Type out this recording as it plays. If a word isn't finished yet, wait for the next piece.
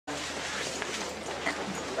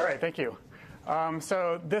right, thank you.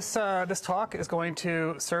 So this talk is going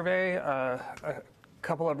to survey a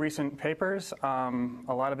couple of recent papers, a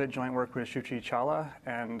lot of it joint work with Shuchi Chawla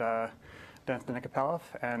and Dennis Nikopelov,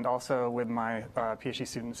 and also with my PhD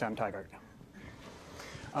student, Sam Tygart.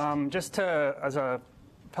 Just as a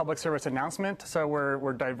public service announcement, so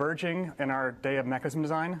we're diverging in our day of mechanism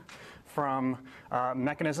design from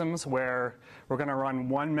mechanisms where we're going to run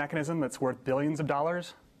one mechanism that's worth billions of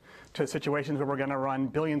dollars to situations where we're going to run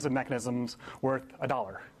billions of mechanisms worth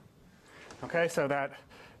 $1. Okay, so that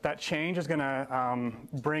change is going to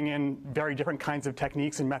bring in very different kinds of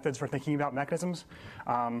techniques and methods for thinking about mechanisms,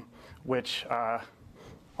 which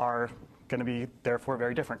are going to be therefore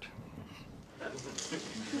very different.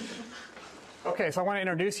 Okay, so I want to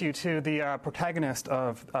introduce you to the protagonist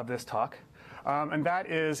of this talk, and that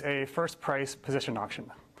is a first price position auction.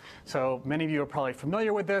 So many of you are probably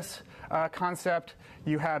familiar with this concept.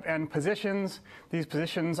 You have n positions. These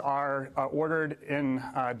positions are ordered in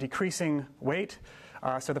decreasing weight.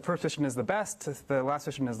 So the first position is the best, the last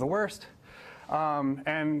position is the worst.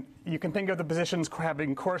 And you can think of the positions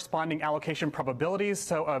having corresponding allocation probabilities.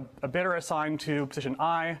 So a bidder assigned to position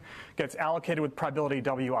I gets allocated with probability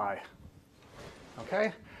Wi.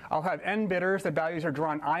 Okay? I'll have n bidders. The values are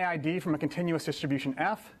drawn IID from a continuous distribution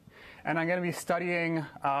F. And I'm going to be studying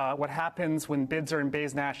what happens when bids are in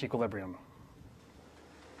Bayes-Nash equilibrium.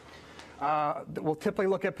 We'll typically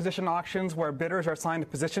look at position auctions where bidders are assigned to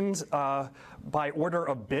positions by order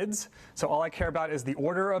of bids. So all I care about is the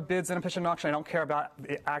order of bids in a position auction. I don't care about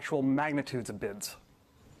the actual magnitudes of bids.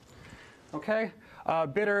 Okay?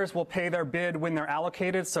 Bidders will pay their bid when they're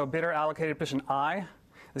allocated. So bidder allocated position I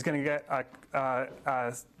is going to get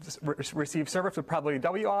receive service with probability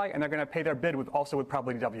Wi, and they're going to pay their bid also with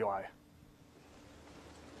probability Wi.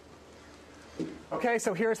 Okay,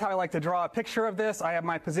 so here's how I like to draw a picture of this. I have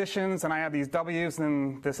my positions, and I have these W's,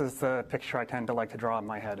 and this is the picture I tend to like to draw in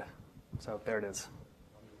my head. So there it is.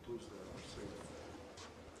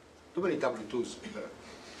 Too many W2s.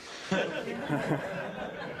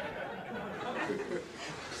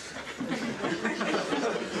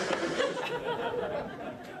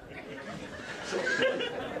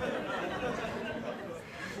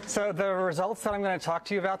 So the results that I'm going to talk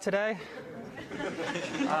to you about today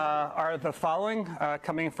are the following,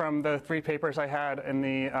 coming from the three papers I had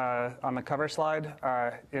in on the cover slide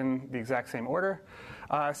in the exact same order.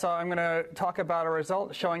 So I'm going to talk about a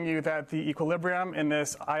result showing you that the equilibrium in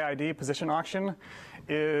this IID position auction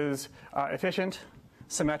is efficient,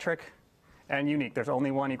 symmetric, and unique. There's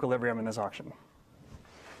only one equilibrium in this auction.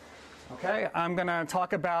 Okay, I'm going to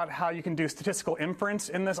talk about how you can do statistical inference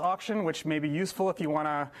in this auction, which may be useful if you want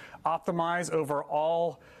to optimize over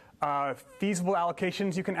all feasible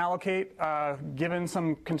allocations you can allocate, given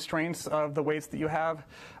some constraints of the weights that you have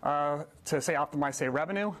to, say, optimize, say,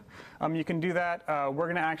 revenue. You can do that. We're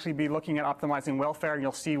going to actually be looking at optimizing welfare, and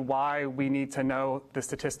you'll see why we need to know the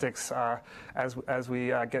statistics as we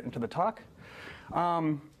get into the talk.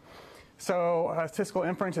 So statistical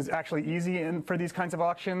inference is actually easy for these kinds of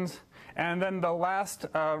auctions. And then the last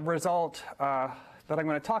result that I'm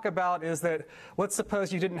going to talk about is that let's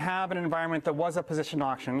suppose you didn't have an environment that was a position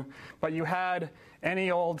auction, but you had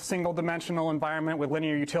any old single-dimensional environment with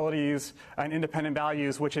linear utilities and independent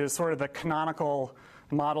values, which is sort of the canonical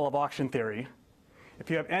model of auction theory.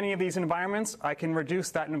 If you have any of these environments, I can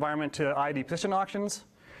reduce that environment to IID position auctions.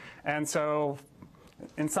 And so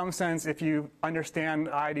in some sense, if you understand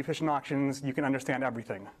IID position auctions, you can understand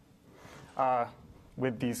everything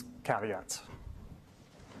with these caveats.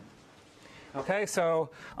 Okay, so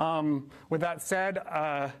with that said,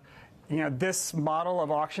 this model of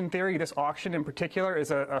auction theory, this auction in particular,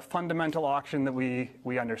 is a fundamental auction that we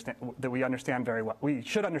understand very well. We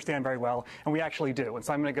should understand very well, and we actually do. And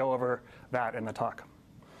so I'm going to go over that in the talk.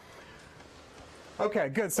 Okay,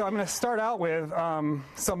 good. So I'm going to start out with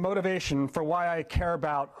some motivation for why I care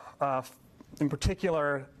about, in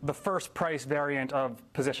particular, the first price variant of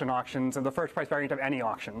position auctions and the first price variant of any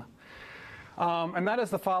auction. And that is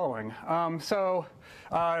the following.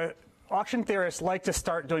 Auction theorists like to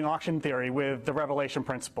start doing auction theory with the revelation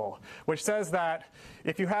principle, which says that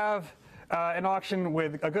if you have an auction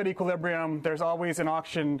with a good equilibrium, there's always an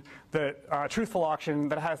auction, truthful auction,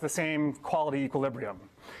 that has the same quality equilibrium.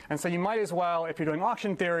 And so you might as well, if you're doing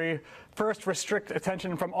auction theory, first restrict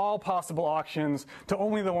attention from all possible auctions to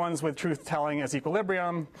only the ones with truth-telling as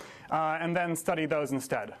equilibrium, and then study those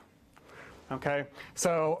instead. Okay,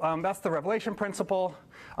 so that's the revelation principle.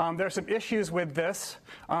 There's some issues with this.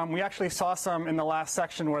 We actually saw some in the last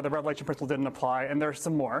section where the revelation principle didn't apply, and there's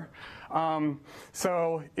some more.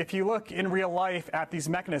 So if you look in real life at these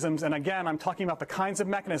mechanisms, and again, I'm talking about the kinds of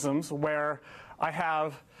mechanisms where I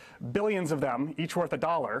have billions of them, each worth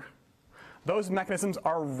 $1, those mechanisms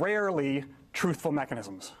are rarely truthful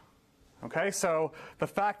mechanisms. Okay, so the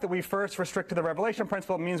fact that we first restrict to the revelation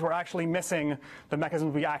principle means we're actually missing the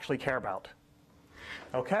mechanisms we actually care about.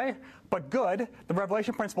 Okay, but good, the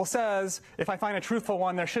revelation principle says if I find a truthful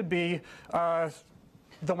one, there should be the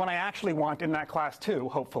one I actually want in that class too,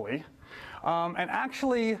 hopefully. And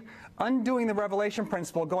actually undoing the revelation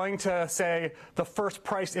principle, going to, say, the first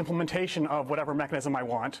price implementation of whatever mechanism I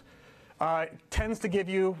want, tends to give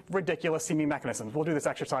you ridiculous seeming mechanisms. We'll do this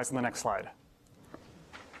exercise in the next slide.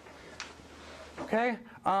 Okay,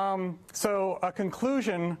 so a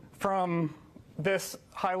conclusion from this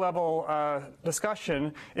high-level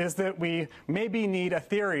discussion is that we maybe need a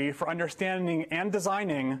theory for understanding and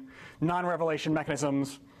designing non-revelation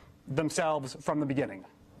mechanisms themselves from the beginning.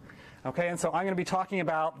 Okay, and so I'm going to be talking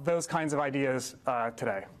about those kinds of ideas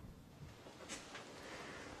today.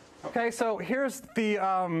 Okay, so here's the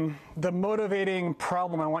motivating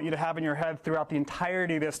problem I want you to have in your head throughout the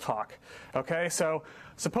entirety of this talk. Okay, so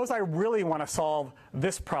suppose I really want to solve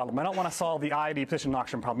this problem. I don't want to solve the ID position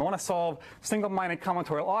auction problem. I want to solve single-minded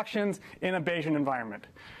combinatorial auctions in a Bayesian environment.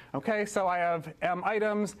 Okay, so I have m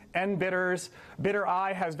items, n bidders. Bidder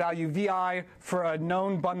I has value vi for a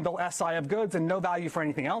known bundle Si of goods and no value for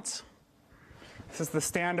anything else. This is the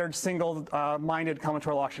standard single-minded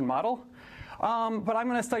combinatorial auction model. But I'm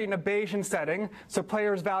going to study in a Bayesian setting, so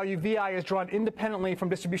player's value vi is drawn independently from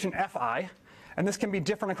distribution fi, and this can be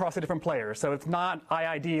different across the different players. So it's not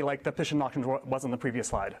IID like the position auction was on the previous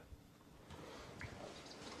slide.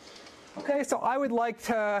 Okay, so I would like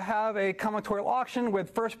to have a combinatorial auction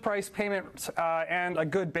with first price payment and a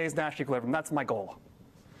good Bayes-Nash equilibrium. That's my goal.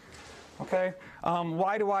 Okay,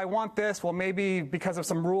 why do I want this? Well, maybe because of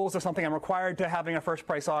some rules or something I'm required to having a first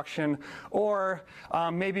price auction, or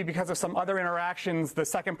maybe because of some other interactions, the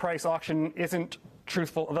second price auction isn't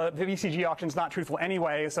truthful. The VCG auction is not truthful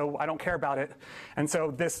anyway, so I don't care about it. And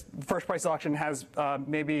so this first price auction has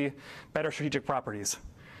maybe better strategic properties.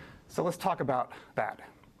 So let's talk about that.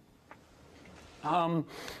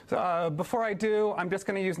 Before I do, I'm just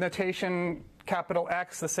going to use notation capital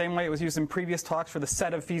X the same way it was used in previous talks for the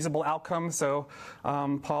set of feasible outcomes. So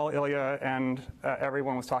Paul, Ilya, and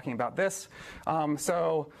everyone was talking about this.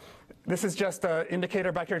 So this is just an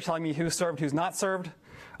indicator back here telling me who's served, who's not served.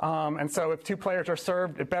 And so if two players are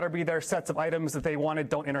served, it better be their sets of items that they wanted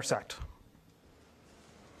don't intersect.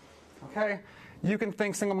 Okay, you can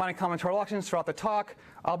think single-minded combinatorial auctions throughout the talk.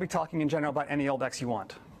 I'll be talking in general about any old X you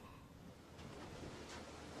want.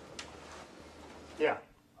 Yeah?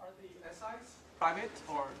 Are the SIs private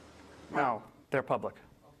or? No, they're public.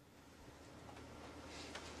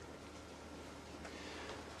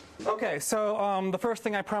 Okay, so the first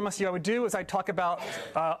thing I promised you I would do is I'd talk about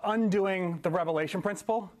undoing the revelation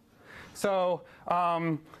principle. So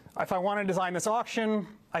if I want to design this auction,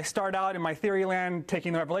 I start out in my theory land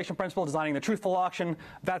taking the revelation principle, designing the truthful auction.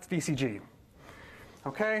 That's VCG.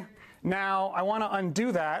 Okay? Now, I want to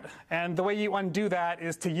undo that, and the way you undo that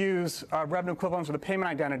is to use revenue equivalence or the payment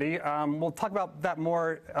identity. We'll talk about that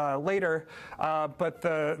more later, but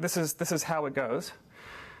this is how it goes.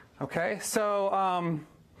 Okay, so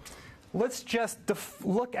let's just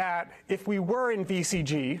look at, if we were in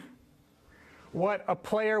VCG, what a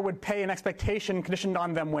player would pay an expectation conditioned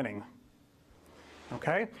on them winning.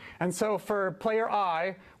 Okay, and so for player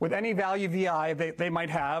I, with any value vi they might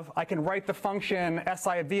have, I can write the function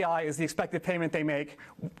si of vi is the expected payment they make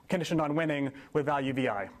conditioned on winning with value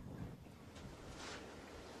vi.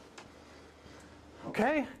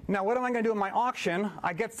 Okay, now what am I going to do in my auction?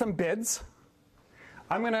 I get some bids.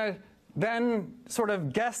 I'm going to then sort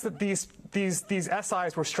of guess that these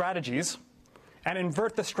SIs were strategies and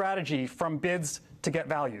invert the strategy from bids to get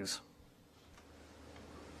values.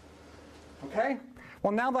 Okay?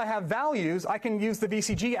 Well, now that I have values, I can use the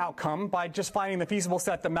VCG outcome by just finding the feasible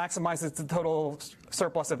set that maximizes the total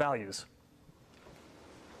surplus of values.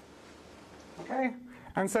 Okay?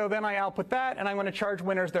 And so then I output that, and I'm going to charge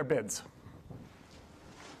winners their bids.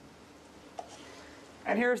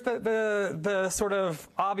 And here's the sort of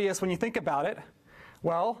obvious when you think about it.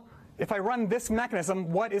 Well, if I run this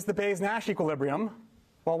mechanism, what is the Bayes-Nash equilibrium?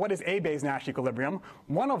 Well, what is a Bayes-Nash equilibrium?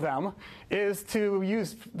 One of them is to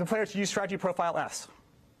use the players to use strategy profile S.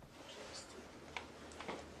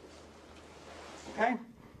 Okay?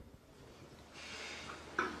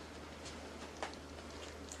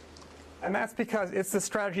 And that's because it's the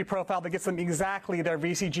strategy profile that gets them exactly their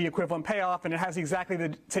VCG equivalent payoff, and it has exactly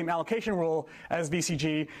the same allocation rule as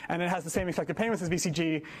VCG, and it has the same expected payments as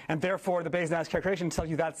VCG, and therefore the Bayes-Nash characterization tells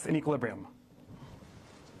you that's an equilibrium.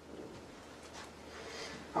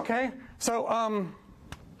 Okay, so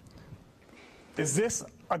is this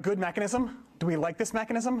a good mechanism? Do we like this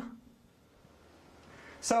mechanism?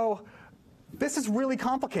 So this is really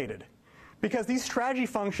complicated because these strategy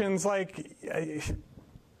functions, like,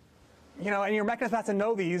 and your mechanism has to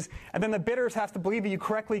know these, and then the bidders have to believe that you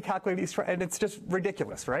correctly calculate these, and it's just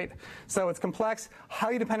ridiculous, right? So it's complex,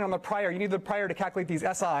 highly dependent on the prior. You need the prior to calculate these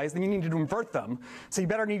SIs, then you need to invert them. So you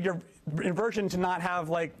better need your inversion to not have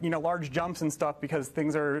large jumps and stuff because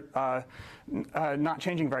things are not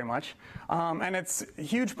changing very much. And it's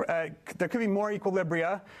huge. There could be more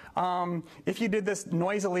equilibria. If you did this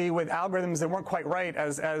noisily with algorithms that weren't quite right,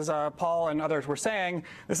 as Paul and others were saying,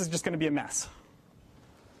 this is just going to be a mess.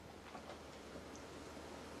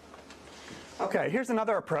 Okay, here's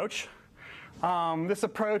another approach. This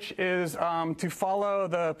approach is to follow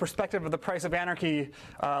the perspective of the price of anarchy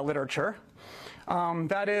literature.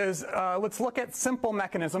 That is, let's look at simple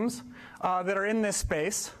mechanisms that are in this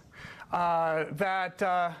space I'm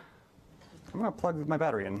going to plug my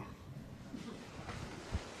battery in.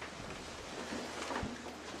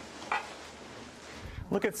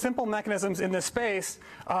 Look at simple mechanisms in this space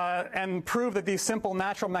and prove that these simple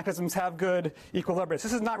natural mechanisms have good equilibria.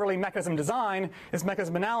 This is not really mechanism design, it's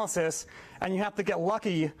mechanism analysis, and you have to get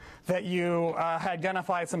lucky that you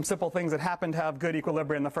identified some simple things that happen to have good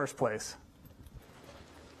equilibria in the first place.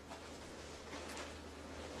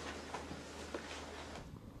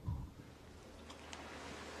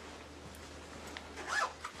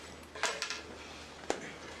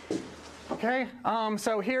 Okay,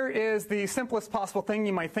 so here is the simplest possible thing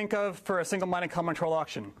you might think of for a single-minded common control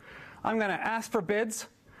auction. I'm going to ask for bids.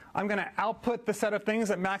 I'm going to output the set of things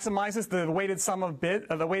that maximizes the weighted sum of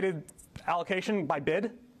the weighted allocation by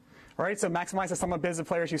bid. Right, so maximize the sum of bids of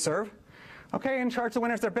players you serve. Okay, and charge the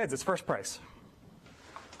winners their bids. It's first price.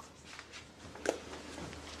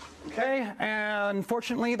 Okay, and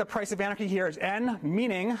unfortunately, the price of anarchy here is n,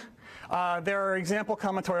 meaning there are example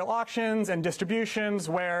combinatorial auctions and distributions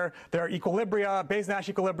where there are equilibria, Bayes-Nash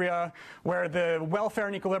equilibria, where the welfare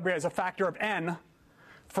in equilibria is a factor of n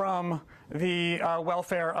from the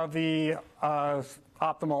welfare of the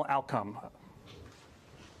optimal outcome.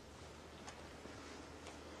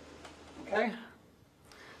 Okay,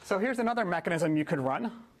 so here's another mechanism you could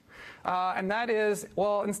run. And that is,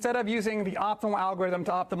 well, instead of using the optimal algorithm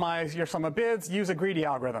to optimize your sum of bids, use a greedy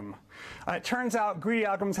algorithm. It turns out greedy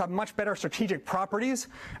algorithms have much better strategic properties,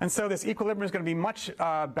 and so this equilibrium is going to be much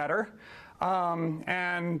better.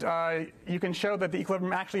 And you can show that the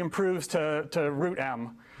equilibrium actually improves to root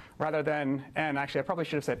m rather than n. Actually, I probably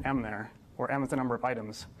should have said m there, where m is the number of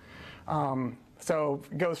items. So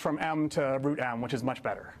it goes from m to root m, which is much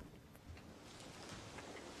better.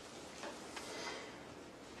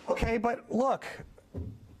 Okay, but look,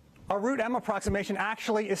 a root m approximation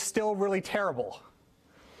actually is still really terrible.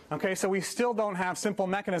 Okay, so we still don't have simple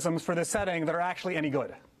mechanisms for this setting that are actually any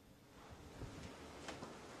good.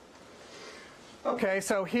 Okay,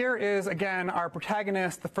 so here is, again, our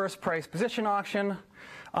protagonist, the first price position auction.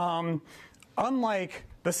 Unlike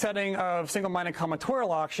the setting of single-minded combinatorial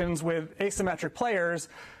auctions with asymmetric players,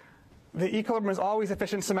 the equilibrium is always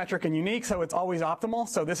efficient, symmetric, and unique, so it's always optimal.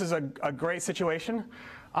 So this is a great situation.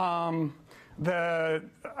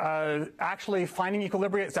 Actually finding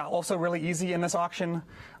equilibria is also really easy in this auction.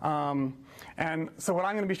 And so what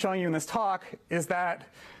I'm going to be showing you in this talk is that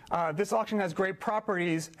this auction has great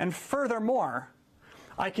properties, and furthermore,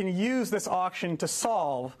 I can use this auction to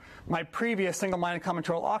solve my previous single-minded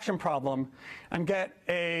combinatorial auction problem and get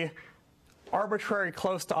a arbitrary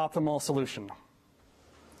close to optimal solution.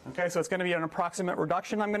 Okay, so it's going to be an approximate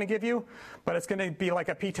reduction I'm going to give you, but it's going to be like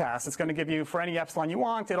a p-TAS. It's going to give you, for any epsilon you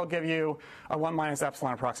want, it'll give you a 1 minus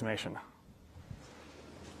epsilon approximation.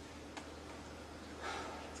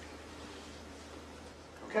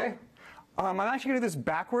 Okay, I'm actually going to do this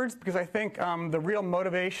backwards because I think the real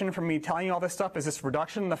motivation for me telling you all this stuff is this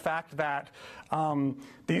reduction, the fact that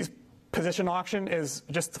these position auction is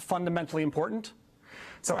just fundamentally important.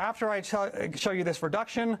 So after I show you this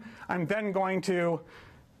reduction, I'm then going to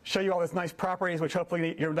show you all these nice properties, which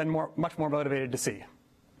hopefully you're then much more motivated to see.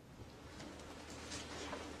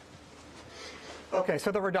 Okay,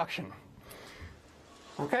 so the reduction.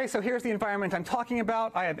 Okay, so here's the environment I'm talking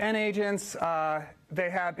about. I have n agents. They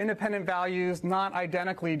have independent values, not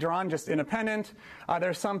identically drawn, just independent.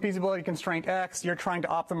 There's some feasibility constraint X. You're trying to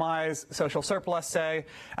optimize social surplus, say.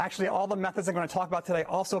 Actually, all the methods I'm going to talk about today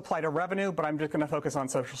also apply to revenue, but I'm just going to focus on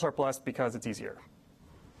social surplus because it's easier.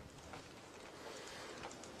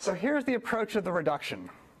 So here's the approach of the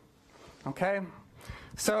reduction. Okay,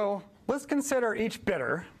 so let's consider each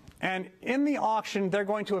bidder. And in the auction, they're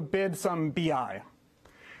going to bid some BI.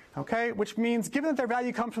 Okay, which means given that their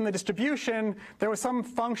value comes from the distribution, there was some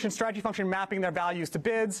function, strategy function mapping their values to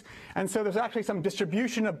bids, and so there's actually some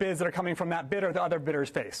distribution of bids that are coming from that bidder the other bidders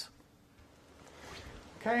face.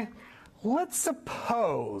 Okay, let's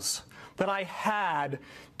suppose that I had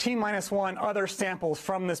T-1 other samples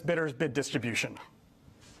from this bidder's bid distribution.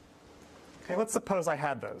 Okay, let's suppose I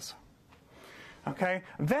had those. Okay,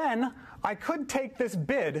 then I could take this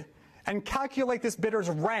bid and calculate this bidder's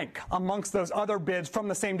rank amongst those other bids from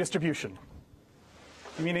the same distribution.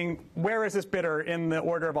 Meaning, where is this bidder in the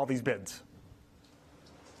order of all these bids?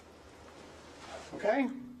 Okay?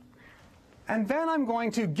 And then I'm going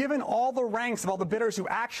to, given all the ranks of all the bidders who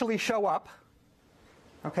actually show up,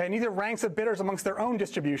 okay, and these are ranks of bidders amongst their own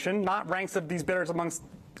distribution, not ranks of these bidders amongst,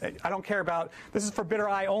 I don't care about, this is for bidder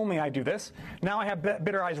I only I do this. Now I have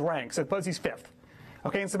bidder I's rank, so suppose he's 5th.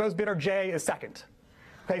 Okay, and suppose bidder J is 2nd.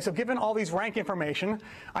 Okay, so given all these rank information,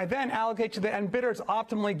 I then allocate to the end bidders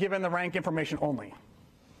optimally given the rank information only.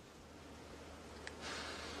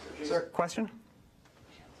 Is there a question?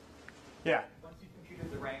 Yeah? Once you've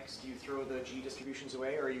computed the ranks, do you throw the G distributions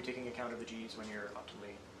away, or are you taking account of the G's when you're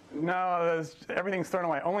optimally? No, everything's thrown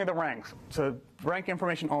away. Only the ranks. So rank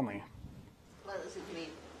information only. What does it mean?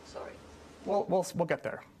 Sorry. We'll get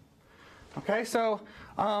there. Okay, so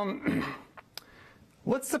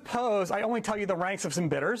let's suppose I only tell you the ranks of some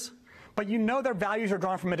bidders, but you know their values are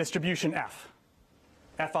drawn from a distribution F,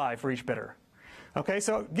 Fi for each bidder. Okay,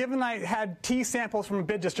 so given I had T samples from a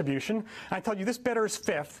bid distribution, and I told you this bidder is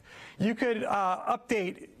 5th, you could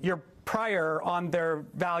update your prior on their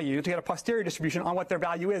value to get a posterior distribution on what their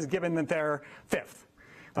value is given that they're 5th.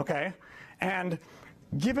 Okay, and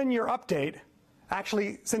given your update,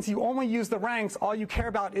 actually, since you only use the ranks, all you care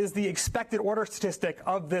about is the expected order statistic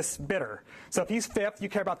of this bidder. So if he's 5th, you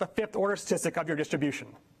care about the 5th order statistic of your distribution.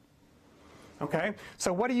 Okay?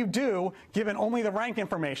 So what do, given only the rank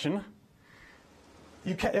information?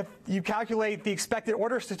 If you calculate the expected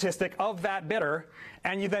order statistic of that bidder,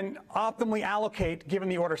 and you then optimally allocate given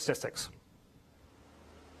the order statistics.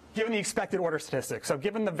 Given the expected order statistics. So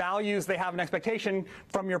given the values they have an expectation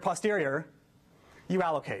from your posterior, you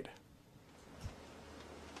allocate.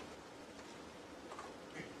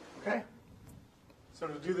 Okay? So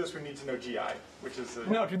to do this, we need to know GI, which is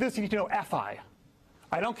No, to do this, you need to know Fi.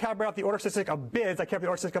 I don't care about the order statistic of bids. I care about the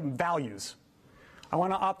order statistic of values. I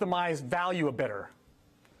want to optimize value a bidder.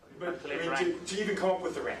 But I mean, to even come up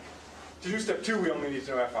with the rank. To do step 2, we only need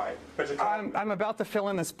to know Fi. But to I'm about to fill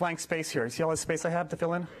in this blank space here. See all this space I have to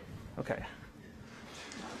fill in? Okay.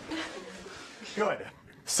 Good.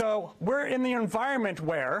 So we're in the environment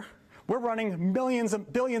where we're running billions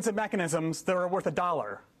of mechanisms that are worth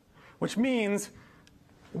 $1. Which means,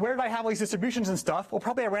 where did I have all these distributions and stuff? Well,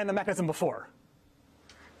 probably I ran the mechanism before.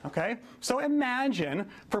 Okay? So imagine,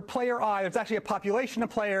 for player I, there's actually a population of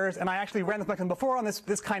players, and I actually ran this mechanism before on this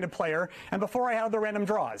kind of player, and before I had other random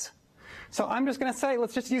draws. So I'm just going to say,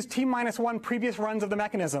 let's just use T-1 previous runs of the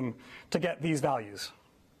mechanism to get these values.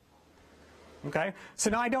 Okay? So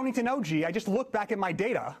now I don't need to know G. I just look back at my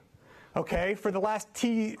data, okay, for the last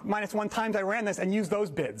T-1 times I ran this and use those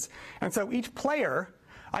bids. And so each player,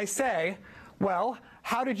 I say, well,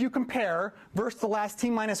 how did you compare versus the last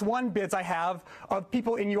T-1 bids I have of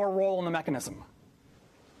people in your role in the mechanism?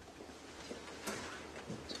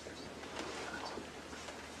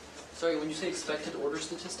 Sorry, when you say expected order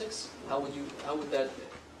statistics, how would that,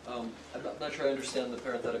 I'm not sure I understand the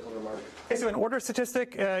parenthetical remark. Okay, so an order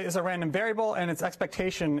statistic is a random variable, and its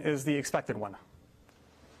expectation is the expected one.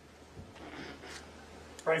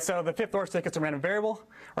 Right, so the 5th order statistic is a random variable.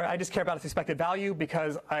 Right, I just care about its expected value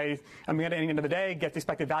because I'm going to, at the end of the day, get the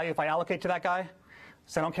expected value if I allocate to that guy.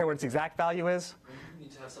 So I don't care what its exact value is. You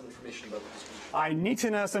need to have some information about the distribution. I need to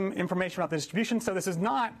know some information about the distribution. So this is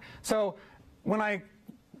not, so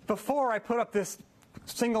before I put up this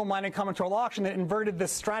single-minded combinatorial auction that inverted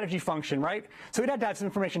this strategy function, right? So it had to have some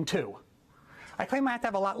information too. I claim I have to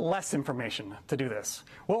have a lot less information to do this.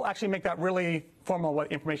 We'll actually make that really formal what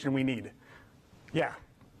information we need. Yeah?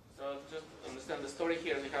 So just understand the story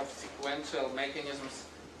here, we have sequential mechanisms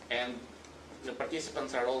and the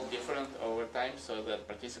participants are all different over time, so the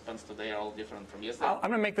participants today are all different from yesterday. I'm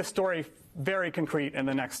going to make the story very concrete in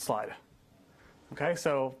the next slide. Okay,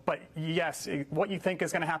 so, but yes, what you think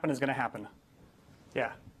is going to happen is going to happen.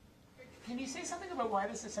 Yeah. Can you say something about why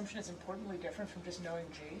this assumption is importantly different from just knowing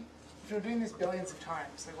G? If you're doing this billions of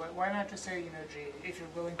times, like why not just say you know G if you're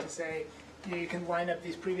willing to say you can line up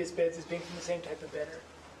these previous bids as being from the same type of bidder?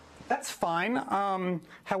 That's fine.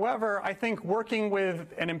 However, I think working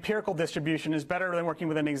with an empirical distribution is better than working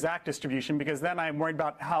with an exact distribution, because then I'm worried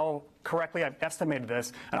about how correctly I've estimated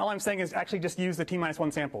this. And all I'm saying is actually just use the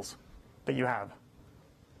t-1 samples that you have.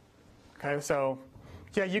 Okay, so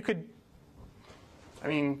yeah, you could, I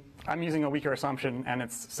mean, I'm using a weaker assumption and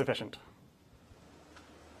it's sufficient.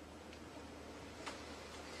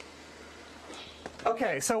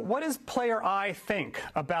 Okay, so what does player I think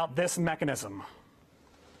about this mechanism?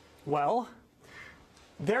 Well,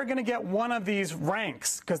 they're going to get one of these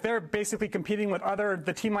ranks because they're basically competing with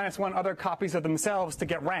the t-1 other copies of themselves to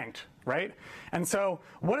get ranked, right? And so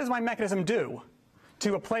what does my mechanism do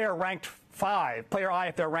to a player ranked 5, player I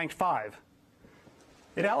if they're ranked 5?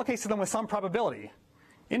 It allocates to them with some probability,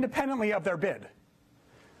 independently of their bid.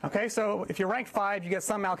 Okay, so if you're ranked 5, you get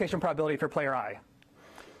some allocation probability for player I.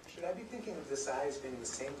 Should I be thinking of this I as being the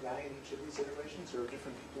same guy in each of these iterations, or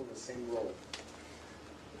different people in the same role?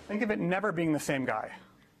 Think of it never being the same guy.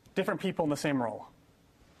 Different people in the same role.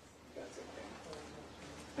 That's it.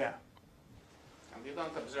 Yeah. And you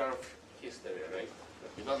don't observe history, right?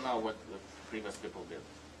 You don't know what the previous people did.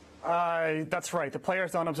 That's right. The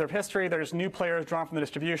players don't observe history. There's new players drawn from the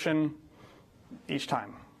distribution each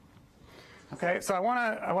time. Okay, so I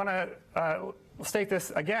want to state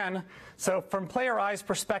this again. So from player I's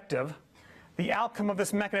perspective, the outcome of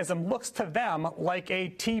this mechanism looks to them like a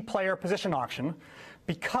T-player position auction,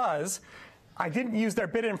 because I didn't use their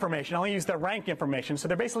bid information, I only used their rank information. So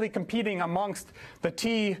they're basically competing amongst the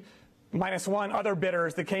T-1 other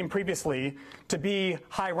bidders that came previously to be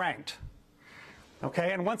high ranked.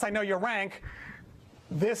 Okay, and once I know your rank,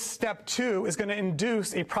 this step 2 is going to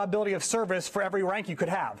induce a probability of service for every rank you could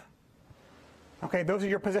have. Okay, those are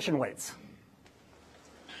your position weights.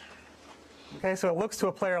 Okay, so it looks to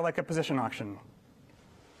a player like a position auction.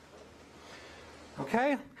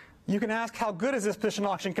 Okay, you can ask how good is this position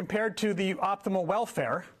auction compared to the optimal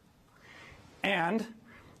welfare, and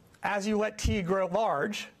as you let T grow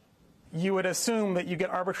large, you would assume that you get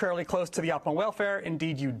arbitrarily close to the optimal welfare.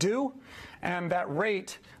 Indeed you do, and that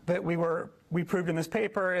rate that we proved in this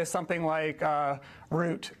paper is something like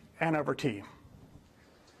root n over T.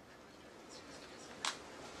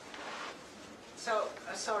 So,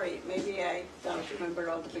 sorry, maybe I don't remember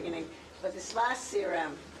all the beginning, but this last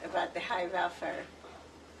theorem about the high welfare,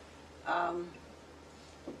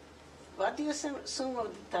 what do you assume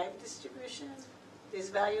of the type distribution? These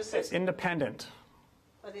values? It's independent.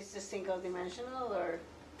 But it's just single dimensional, or?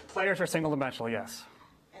 Players are single dimensional, yes.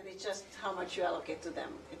 And it's just how much you allocate to them.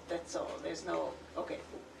 That's all. There's no, okay.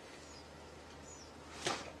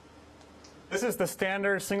 This is the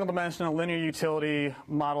standard single dimensional linear utility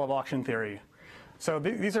model of auction theory. So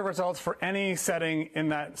these are results for any setting in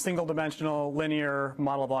that single dimensional linear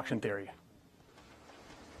model of auction theory.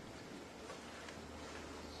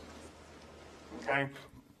 Okay.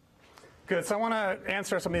 Good. So I want to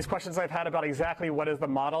answer some of these questions I've had about exactly what is the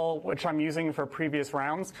model which I'm using for previous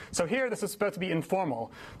rounds. So here, this is supposed to be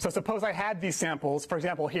informal. So suppose I had these samples, for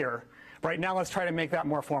example, here. Right now, let's try to make that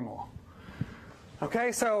more formal.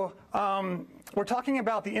 Okay, so we're talking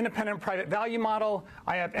about the independent private value model.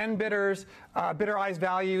 I have n bidders. Bidder i's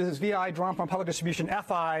value is vi drawn from public distribution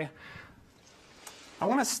fi. I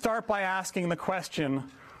want to start by asking the question,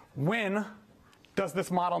 when does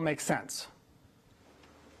this model make sense?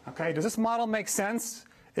 Okay, does this model make sense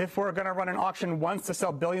if we're going to run an auction once to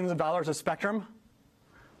sell billions of dollars of spectrum?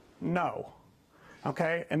 No.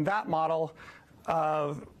 Okay, in that model,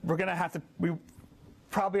 we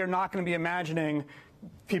probably are not going to be imagining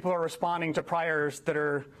people are responding to priors that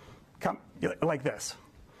are like this.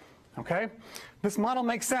 Okay, this model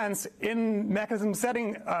makes sense in mechanism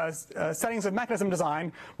settings of mechanism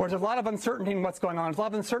design, where there's a lot of uncertainty in what's going on. There's a lot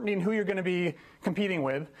of uncertainty in who you're going to be competing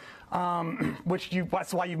with,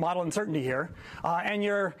 that's why you model uncertainty here.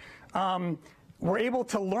 We're able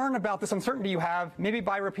to learn about this uncertainty you have, maybe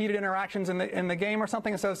by repeated interactions in the game or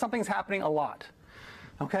something. So something's happening a lot.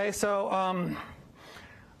 Okay, so I'm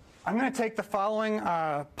going to take the following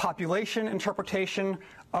population interpretation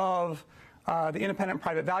of the independent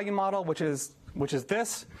private value model, which is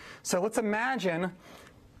this. So let's imagine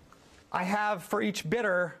I have for each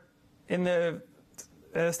bidder in the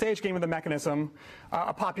stage game of the mechanism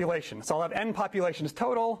a population. So I'll have n populations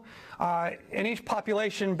total. In each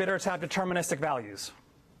population, bidders have deterministic values,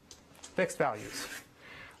 fixed values.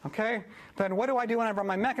 Okay, then what do I do when I run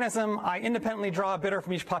my mechanism? I independently draw a bidder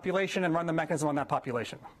from each population and run the mechanism on that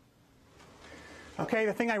population. Okay,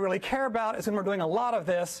 the thing I really care about is when we're doing a lot of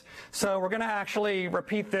this, so we're going to actually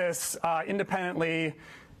repeat this independently,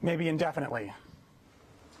 maybe indefinitely.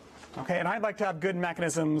 Okay, and I'd like to have good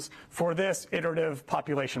mechanisms for this iterative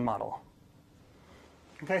population model.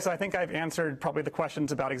 Okay, so I think I've answered probably the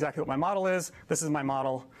questions about exactly what my model is. This is my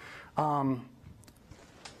model.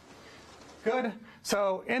 Good.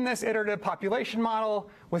 So in this iterative population model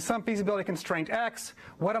with some feasibility constraint x,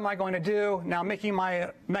 what am I going to do? Now making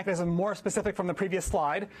my mechanism more specific from the previous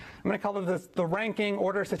slide, I'm going to call it the ranking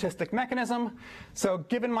order statistic mechanism. So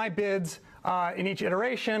given my bids in each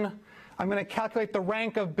iteration, I'm going to calculate the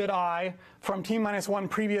rank of bid I from t-1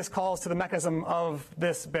 previous calls to the mechanism of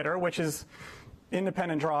this bidder, which is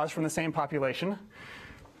independent draws from the same population.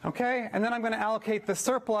 Okay, and then I'm going to allocate the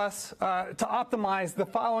surplus to optimize the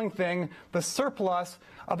following thing, the surplus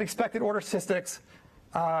of expected order statistics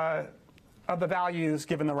of the values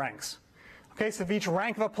given the ranks. Okay, so for each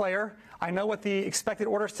rank of a player, I know what the expected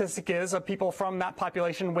order statistic is of people from that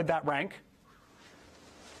population with that rank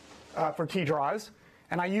for T draws,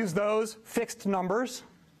 and I use those fixed numbers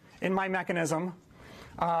in my mechanism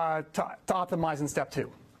to optimize in step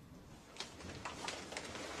 2.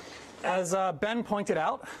 As Ben pointed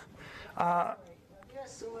out, What do you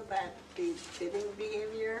assume about the bidding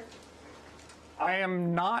behavior? I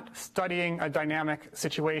am not studying a dynamic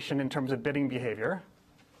situation in terms of bidding behavior.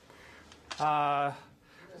 I'm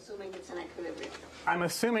assuming it's an equilibrium. I'm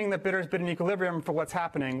assuming that bidders bid in equilibrium for what's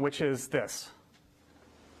happening, which is this.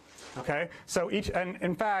 Okay, so and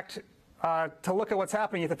in fact, to look at what's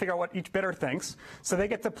happening, you have to figure out what each bidder thinks. So they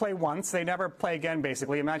get to play once, they never play again,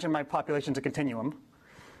 basically. Imagine my population's a continuum.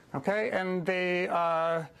 Okay, and they,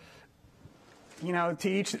 to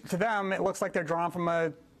them, it looks like they're drawn from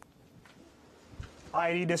a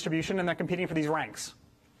ID distribution, and they're competing for these ranks.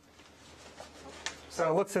 So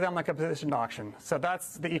it looks to them like a positioned auction. So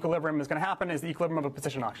that's the equilibrium is going to happen, is the equilibrium of a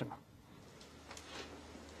position auction.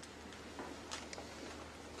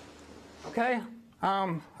 Okay.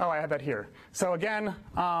 Oh, I had that here. So again,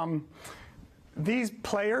 these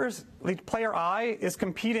players, player I is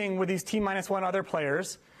competing with these t-1 other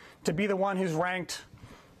players to be the one who's ranked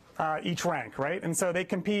each rank, right? And so they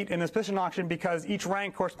compete in this position auction because each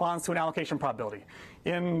rank corresponds to an allocation probability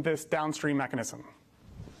in this downstream mechanism.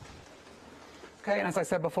 Okay, and as I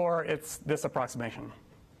said before, it's this approximation.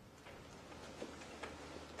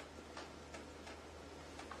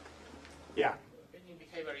 Yeah? Bidding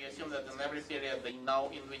behavior, you assume that in every period they know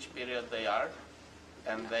in which period they are,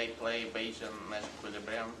 and they play Bayesian mesh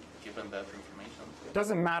equilibrium given that information. It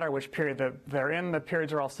doesn't matter which period they're in, the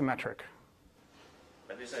periods are all symmetric.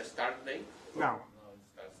 But is a start date? No.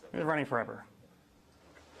 It's running forever.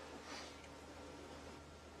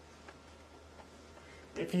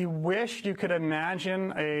 If you wish, you could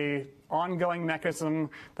imagine a ongoing mechanism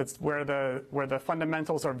that's where the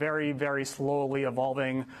fundamentals are very, very slowly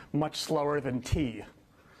evolving, much slower than T.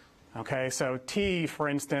 Okay, so T, for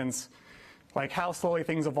instance, like how slowly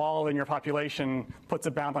things evolve in your population puts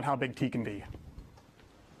a bound on how big T can be.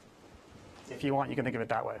 If you want, you can think of it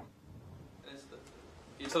that way.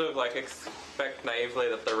 You sort of like expect naively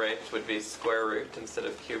that the range would be square root instead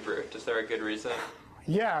of cube root. Is there a good reason?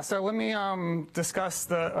 Yeah, so let me discuss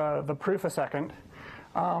the proof a second.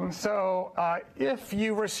 If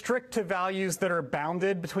you restrict to values that are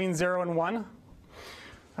bounded between 0 and 1,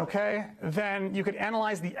 okay, then you could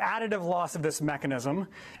analyze the additive loss of this mechanism.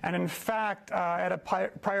 And in fact, at a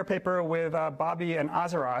prior paper with Bobby and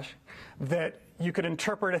Azarash, that you could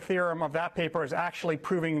interpret a theorem of that paper as actually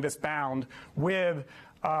proving this bound with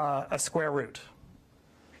a square root.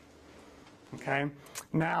 Okay.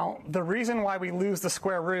 Now, the reason why we lose the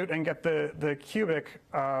square root and get the cubic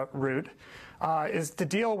root is to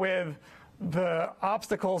deal with the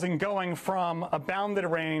obstacles in going from a bounded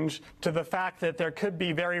range to the fact that there could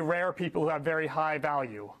be very rare people who have very high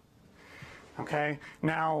value. Okay.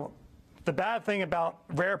 Now, the bad thing about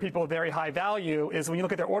rare people with very high value is when you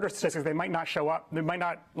look at their order statistics, they might not show up. They might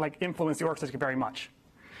not influence the order statistic very much.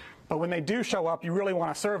 But when they do show up, you really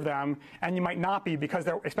want to serve them, and you might not be because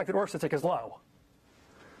their expected order statistic is low.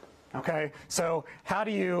 Okay, so how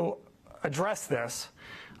do you address this?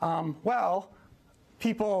 Well,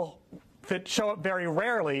 people that show up very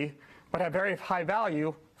rarely but have very high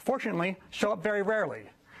value, fortunately, show up very rarely.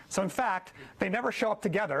 So in fact, they never show up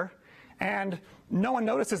together, and no one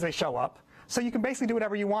notices they show up. So you can basically do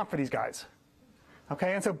whatever you want for these guys.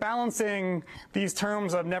 Okay, and so balancing these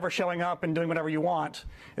terms of never showing up and doing whatever you want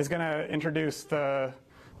is going to introduce the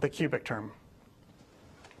cubic term.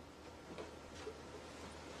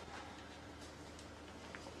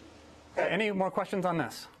 Okay, any more questions on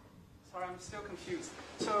this? Sorry, I'm still confused.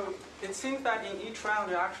 So it seems that in each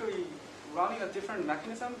round you're actually running a different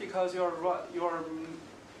mechanism because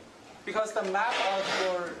because the map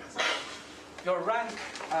of your rank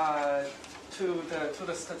to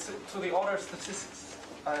the order statistics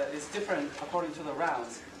is different according to the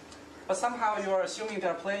rounds. But somehow you are assuming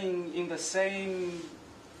they're playing in the same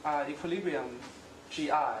equilibrium GI.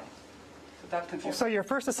 So that confuses. So your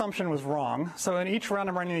first assumption was wrong. So in each round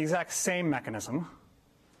I'm running the exact same mechanism.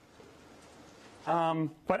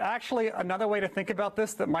 But actually, another way to think about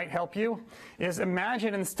this that might help you is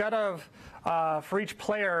imagine instead of, for each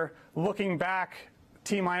player, looking back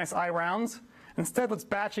t minus I rounds, instead let's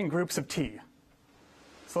batch in groups of t.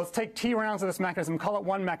 So let's take t rounds of this mechanism, call it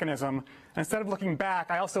one mechanism, and instead of looking back,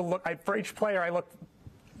 I also look, for each player, I look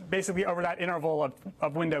basically over that interval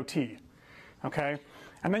of window t. Okay?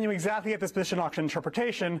 And then you exactly get this position auction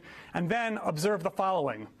interpretation, and then observe the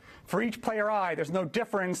following. For each player I, there's no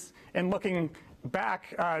difference in looking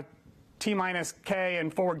back t minus k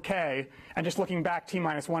and forward k, and just looking back t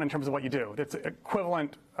minus 1 in terms of what you do. It's an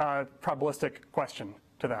equivalent probabilistic question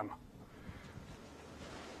to them.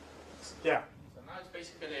 Yeah? So now it's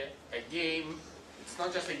basically a game. It's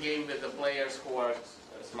not just a game with the players who are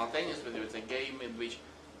simultaneous with you. It's a game in which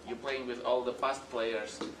you're playing with all the past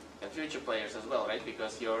players and future players as well, right?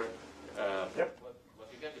 Because your what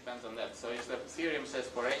you get depends on that. So if the theorem says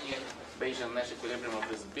for any Bayesian Nash equilibrium of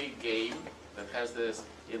this big game that has this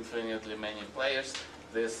infinitely many players,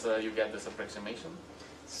 this you get this approximation.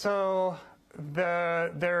 So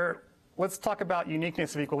let's talk about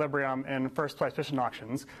uniqueness of equilibrium in first price position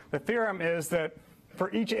auctions. The theorem is that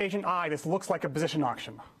for each agent I, this looks like a position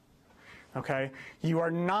auction. Okay? You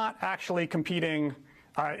are not actually competing.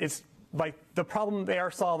 It's like the problem they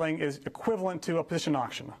are solving is equivalent to a position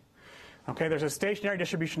auction. Okay, there's a stationary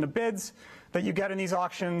distribution of bids that you get in these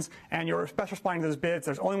auctions, and you're best responding to those bids.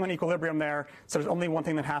 There's only one equilibrium there, so there's only one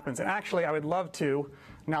thing that happens. And actually, I would love to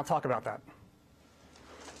now talk about that.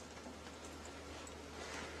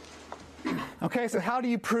 Okay, so how do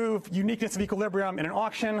you prove uniqueness of equilibrium in an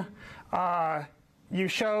auction? You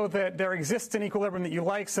show that there exists an equilibrium that you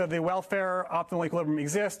like, so the welfare optimal equilibrium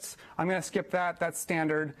exists. I'm going to skip that. That's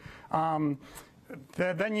standard.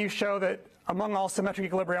 Then you show that among all symmetric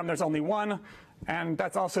equilibrium, there's only one, and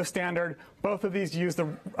that's also standard. Both of these use the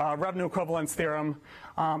revenue equivalence theorem.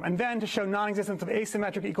 And then to show non-existence of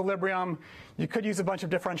asymmetric equilibrium, you could use a bunch of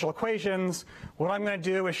differential equations. What I'm going to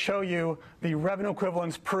do is show you the revenue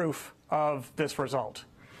equivalence proof of this result,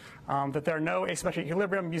 that there are no asymmetric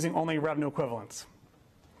equilibrium using only revenue equivalence.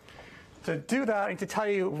 To do that, I need to tell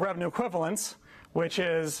you revenue equivalence, which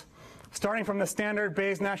is starting from the standard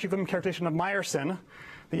Bayes-Nash equilibrium characterization of Meyerson.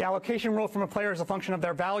 The allocation rule from a player as a function of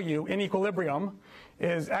their value in equilibrium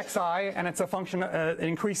is xi, and it's a function, it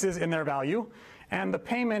increases in their value. And the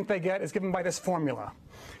payment they get is given by this formula.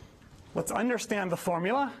 Let's understand the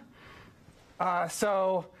formula.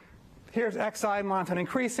 So here's xi monotone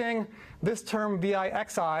increasing. This term vi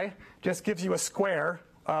xi just gives you a square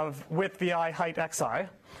of width vi height xi.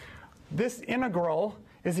 This integral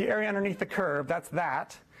is the area underneath the curve. That's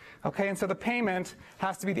that. Okay, and so the payment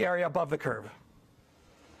has to be the area above the curve.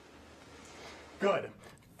 Good.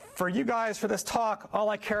 For you guys, for this talk, all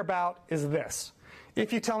I care about is this.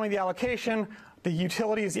 If you tell me the allocation, the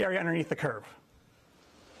utility is the area underneath the curve.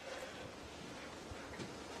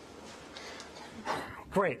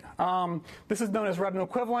 Great. This is known as revenue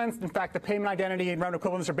equivalence. In fact, the payment identity and revenue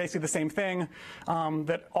equivalence are basically the same thing,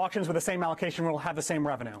 that auctions with the same allocation rule have the same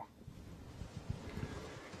revenue.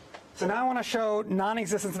 So now I want to show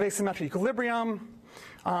non-existence of asymmetric equilibrium.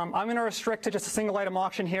 I'm going to restrict to just a single item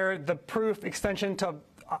auction here. The proof extension to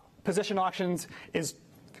position auctions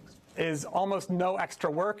is almost no extra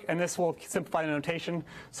work, and this will simplify the notation,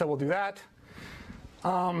 so we'll do that.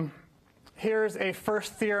 Here's a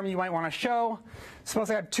first theorem you might want to show. Suppose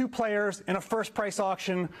I have two players in a first price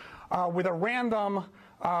auction with a random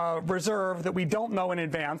reserve that we don't know in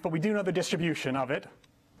advance, but we do know the distribution of it.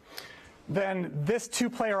 Then this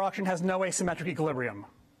two-player auction has no asymmetric equilibrium.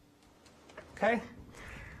 Okay?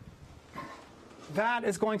 That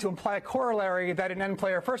is going to imply a corollary that in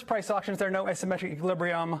n-player first price auctions there are no asymmetric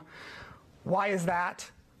equilibrium. Why is that?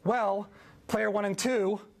 Well, player 1 and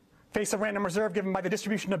 2 face a random reserve given by the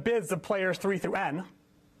distribution of bids of players 3 through n.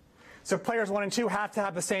 So players 1 and 2 have to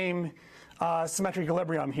have the same symmetric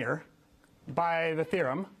equilibrium here by the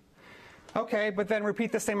theorem. Okay, but then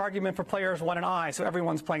repeat the same argument for players 1 and I, so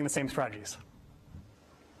everyone's playing the same strategies.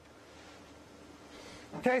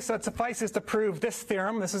 Okay, so it suffices to prove this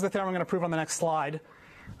theorem. This is the theorem I'm going to prove on the next slide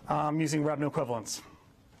using revenue equivalence.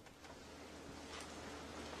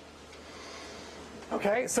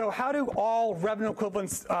 Okay, so how do all revenue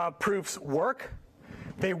equivalence proofs work?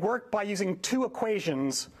 They work by using two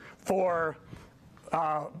equations for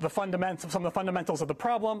some of the fundamentals of the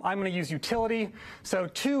problem. I'm going to use utility. So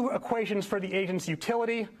two equations for the agent's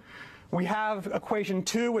utility. We have equation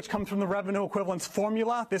 2, which comes from the revenue equivalence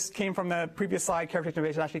formula. This came from the previous slide, characteristic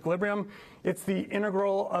of base equilibrium. It's the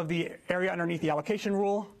integral of the area underneath the allocation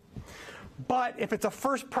rule. But if it's a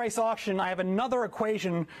first price auction, I have another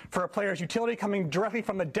equation for a player's utility coming directly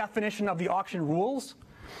from the definition of the auction rules.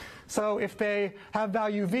 So if they have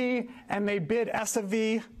value V and they bid S of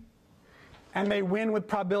V and they win with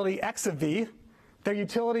probability X of V, their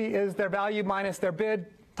utility is their value minus their bid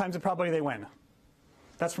times the probability they win.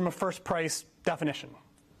 That's from a first price definition.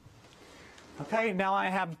 Okay, now I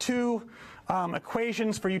have two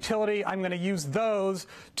equations for utility. I'm going to use those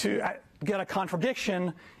to get a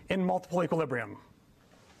contradiction in multiple equilibrium.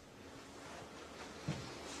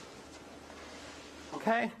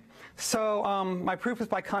 Okay, so my proof is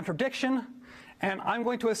by contradiction, and I'm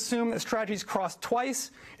going to assume that strategies cross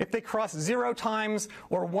twice. If they cross 0 times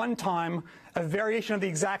or 1 time, a variation of the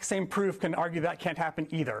exact same proof can argue that can't happen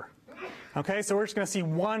either. Okay, so we're just going to see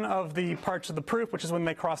one of the parts of the proof, which is when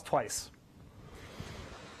they cross twice.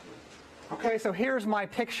 Okay, so here's my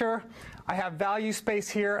picture. I have value space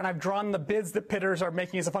here, and I've drawn the bids that bidders are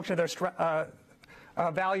making as a function of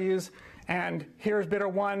their values. And here's bidder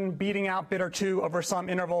 1 beating out bidder 2 over some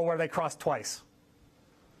interval where they cross twice.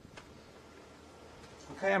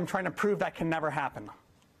 Okay, I'm trying to prove that can never happen.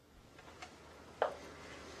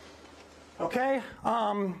 Okay,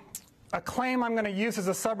 a claim I'm going to use as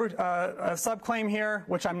a subclaim here,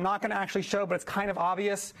 which I'm not going to actually show, but it's kind of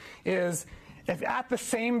obvious, is if at the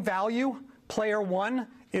same value, player 1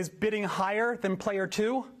 is bidding higher than player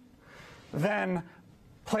 2, then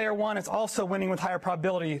player 1 is also winning with higher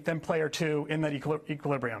probability than player 2 in that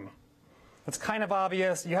equilibrium. It's kind of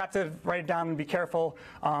obvious. You have to write it down and be careful,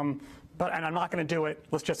 and I'm not going to do it.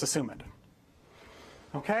 Let's just assume it.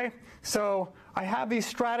 Okay, so I have these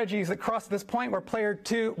strategies that cross this point where player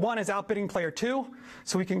 1 is outbidding player 2.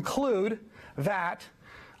 So we conclude that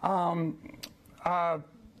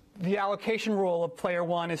the allocation rule of player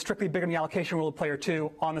 1 is strictly bigger than the allocation rule of player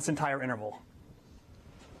 2 on this entire interval.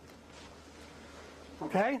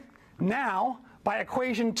 Okay, now by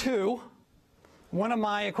equation 2, one of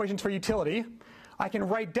my equations for utility, I can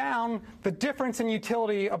write down the difference in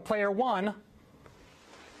utility of player 1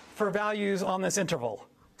 for values on this interval.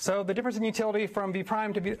 So the difference in utility from V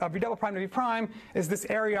prime to V double prime to V prime is this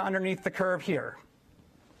area underneath the curve here.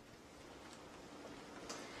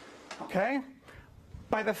 Okay?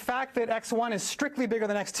 By the fact that x1 is strictly bigger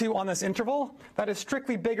than x2 on this interval, that is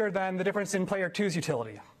strictly bigger than the difference in player 2's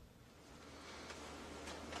utility.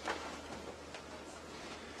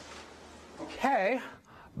 Okay,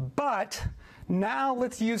 but now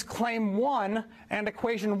let's use claim 1 and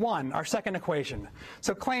equation 1, our second equation.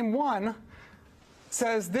 So claim 1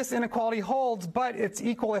 says this inequality holds, but it's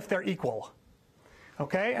equal if they're equal.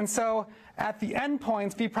 Okay, and so at the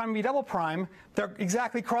endpoints, V prime and V double prime, they're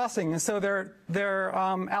exactly crossing, and so their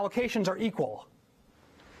allocations are equal.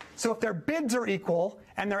 So if their bids are equal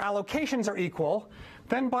and their allocations are equal,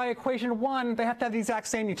 then by equation 1, they have to have the exact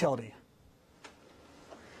same utility,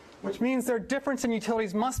 which means their difference in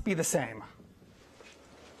utilities must be the same.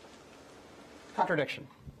 Contradiction.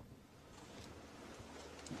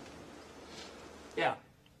 Yeah.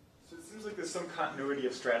 So it seems like there's some continuity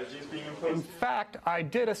of strategies being imposed. In fact, I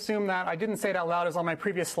did assume that. I didn't say it out loud as on my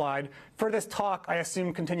previous slide. For this talk, I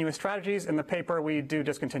assume continuous strategies. In the paper, we do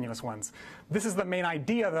discontinuous ones. This is the main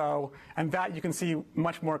idea, though, and that you can see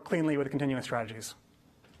much more cleanly with continuous strategies.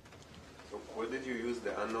 So where did you use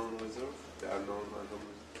the unknown reserve? The unknown reserve?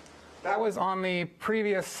 That was on the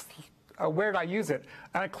previous, where did I use it?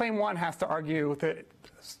 Claim 1 has to argue that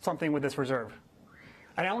something with this reserve.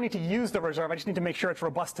 I don't need to use the reserve, I just need to make sure it's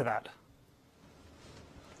robust to that.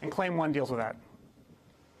 And claim 1 deals with that.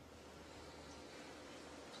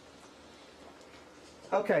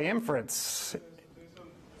 Okay, inference.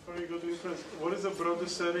 Before you go to inference, what is the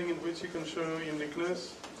broadest setting in which you can show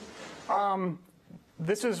uniqueness?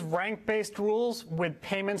 This is rank-based rules with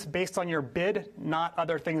payments based on your bid, not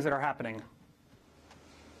other things that are happening.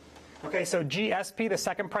 Okay, so GSP, the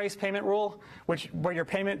second price payment rule, where your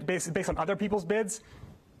payment is based on other people's bids,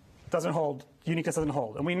 doesn't hold. Uniqueness doesn't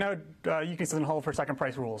hold. And we know uniqueness doesn't hold for second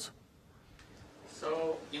price rules.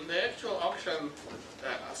 So in the actual auction,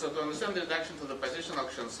 so to understand the reduction to the position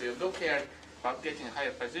auction, so you do care about getting a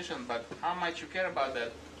higher position, but how much you care about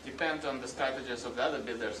that depends on the strategies of the other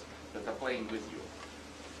bidders that are playing with you,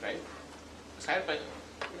 right?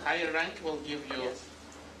 Higher rank will give you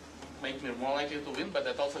make me more likely to win, but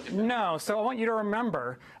that also depends. No, so I want you to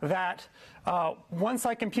remember that once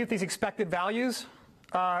I compute these expected values,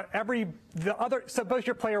 suppose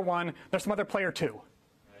you're player 1, there's some other player 2. Right.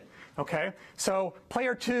 Okay, so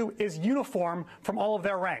player 2 is uniform from all of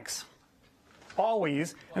their ranks,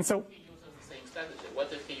 always, and so. If he uses the same strategy?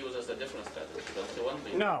 What if he uses a different strategy? Because he won't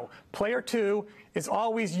be. No, player 2 is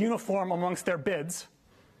always uniform amongst their bids,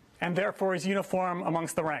 and therefore is uniform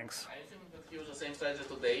amongst the ranks. I think that he uses the same strategy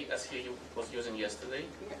today as he was using yesterday.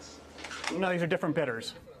 Yes. No, these are different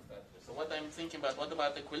bidders. So what I'm thinking about, what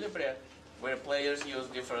about equilibria, where players use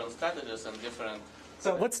different strategies and different...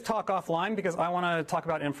 So let's talk offline because I want to talk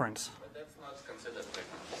about inference. But that's not considered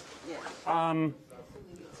technical.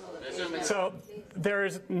 Yeah. So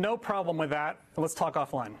there's no problem with that. Let's talk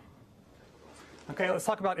offline. Okay, let's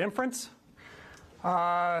talk about inference.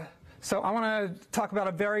 So I want to talk about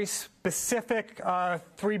a very specific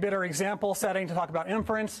 3-bidder example setting to talk about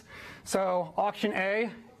inference. So auction A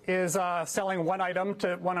is selling one item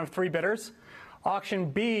to one of 3 bidders. Auction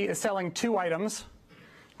B is selling 2 items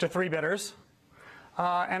to 3 bidders.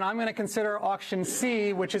 And I'm going to consider auction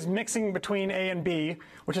C, which is mixing between A and B,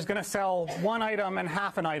 which is going to sell 1 item and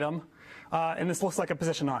half an item. And this looks like a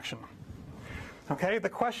position auction. Okay, the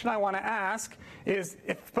question I want to ask is,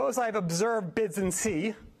 suppose I've observed bids in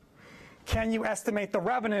C, can you estimate the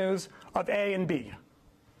revenues of A and B?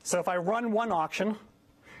 So if I run one auction,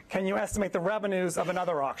 can you estimate the revenues of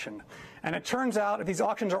another auction? And it turns out if these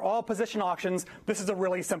auctions are all position auctions, this is a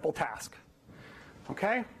really simple task.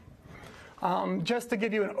 Okay? Just to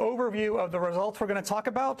give you an overview of the results we're going to talk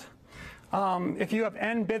about, if you have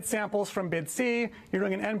n bid samples from bid C, you're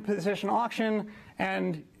doing an n position auction,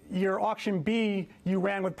 and your auction B you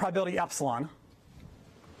ran with probability epsilon.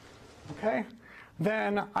 Okay?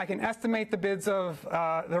 Then I can estimate the bids of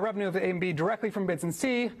the revenue of A and B directly from bids in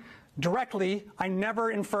C. Directly, I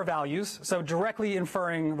never infer values, so directly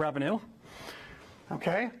inferring revenue.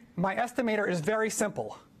 Okay? My estimator is very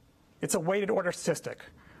simple. It's a weighted order statistic.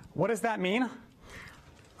 What does that mean?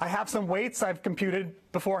 I have some weights I've computed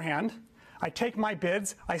beforehand. I take my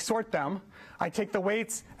bids, I sort them, I take the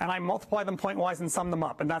weights, and I multiply them pointwise and sum them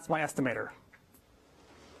up, and that's my estimator.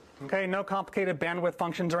 Okay, no complicated bandwidth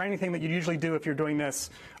functions or anything that you usually do if you're doing this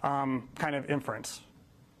kind of inference.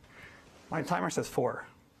 My timer says 4.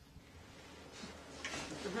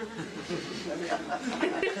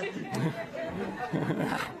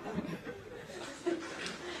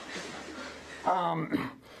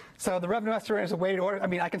 So the revenue estimator is a weighted order. I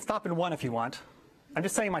mean, I can stop in 1 if you want. I'm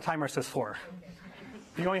just saying my timer says 4.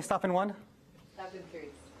 Do you want me to stop in 1? Stop in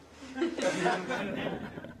 3.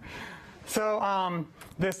 So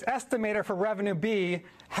this estimator for revenue B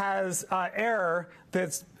has error.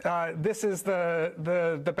 This is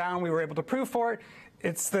the bound we were able to prove for it.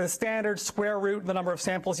 It's the standard square root, the number of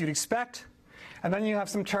samples you'd expect. And then you have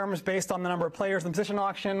some terms based on the number of players in the position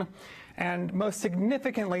auction. And most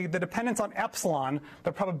significantly, the dependence on epsilon,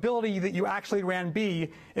 the probability that you actually ran B,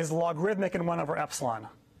 is logarithmic in 1 over epsilon.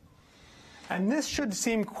 And this should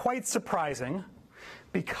seem quite surprising,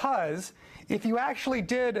 because if you actually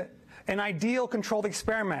did an ideal controlled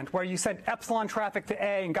experiment where you sent epsilon traffic to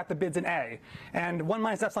A and got the bids in A, and 1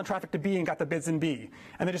 minus epsilon traffic to B and got the bids in B,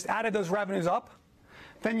 and then just added those revenues up,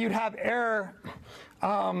 then you'd have error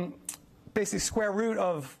basically square root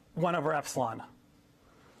of 1 over epsilon,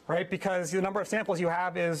 right? Because the number of samples you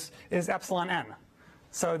have is epsilon n.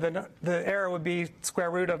 So the error would be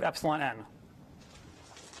square root of epsilon n.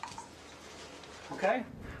 Okay?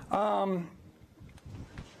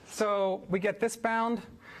 So we get this bound.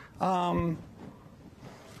 Let's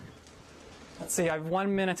see, I have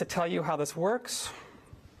 1 minute to tell you how this works.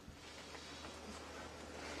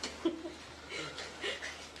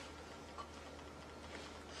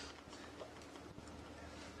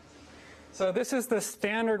 So this is the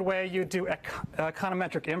standard way you do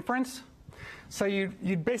econometric inference. So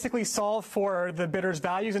you'd basically solve for the bidder's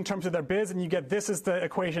values in terms of their bids, and you get this is the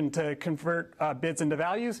equation to convert bids into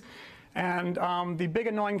values. And the big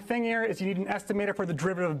annoying thing here is you need an estimator for the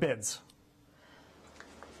derivative of bids.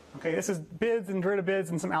 Okay, this is bids and derivative bids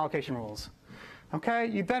and some allocation rules. Okay,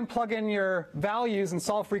 you then plug in your values and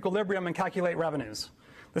solve for equilibrium and calculate revenues.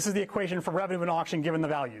 This is the equation for revenue in auction given the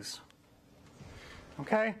values.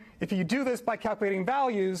 Okay, if you do this by calculating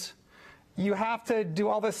values, you have to do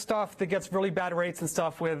all this stuff that gets really bad rates and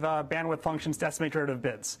stuff with bandwidth functions to estimate derivative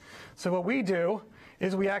bids. So what we do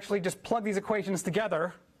is we actually just plug these equations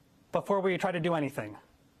together before we try to do anything.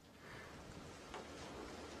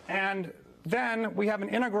 And then we have an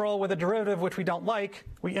integral with a derivative which we don't like.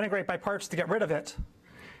 We integrate by parts to get rid of it.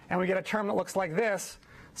 And we get a term that looks like this,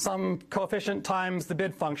 some coefficient times the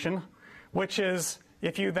bid function, which is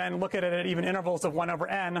if you then look at it at even intervals of 1 over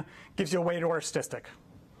n, gives you a weighted order statistic.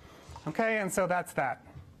 Okay, and so that's that.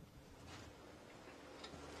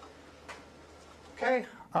 Okay,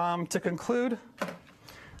 to conclude,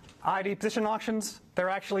 ID position auctions, they're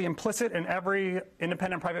actually implicit in every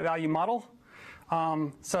independent private value model.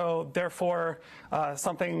 So therefore,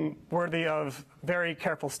 something worthy of very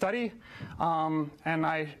careful study. And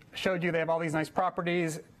I showed you they have all these nice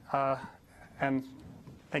properties. And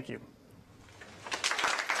thank you.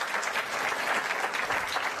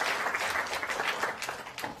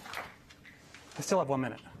 I still have 1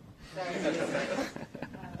 minute.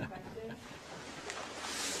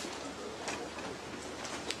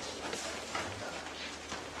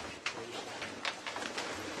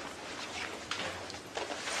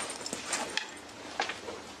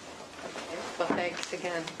 Well, thanks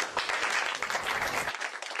again.